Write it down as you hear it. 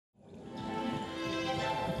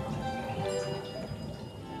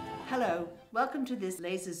Hello, welcome to this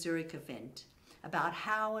Laser Zurich event about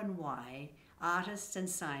how and why artists and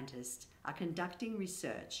scientists are conducting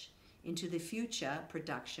research into the future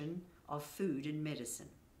production of food and medicine.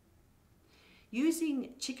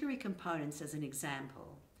 Using chicory components as an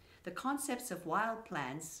example, the concepts of wild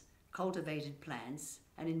plants, cultivated plants,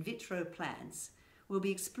 and in vitro plants will be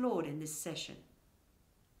explored in this session.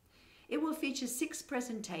 It will feature 6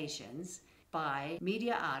 presentations by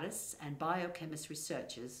media artists and biochemist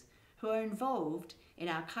researchers who are involved in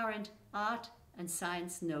our current Art and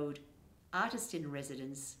Science Node Artist in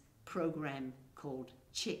Residence program called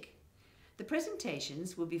CHIC. The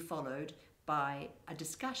presentations will be followed by a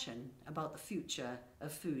discussion about the future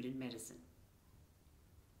of food and medicine.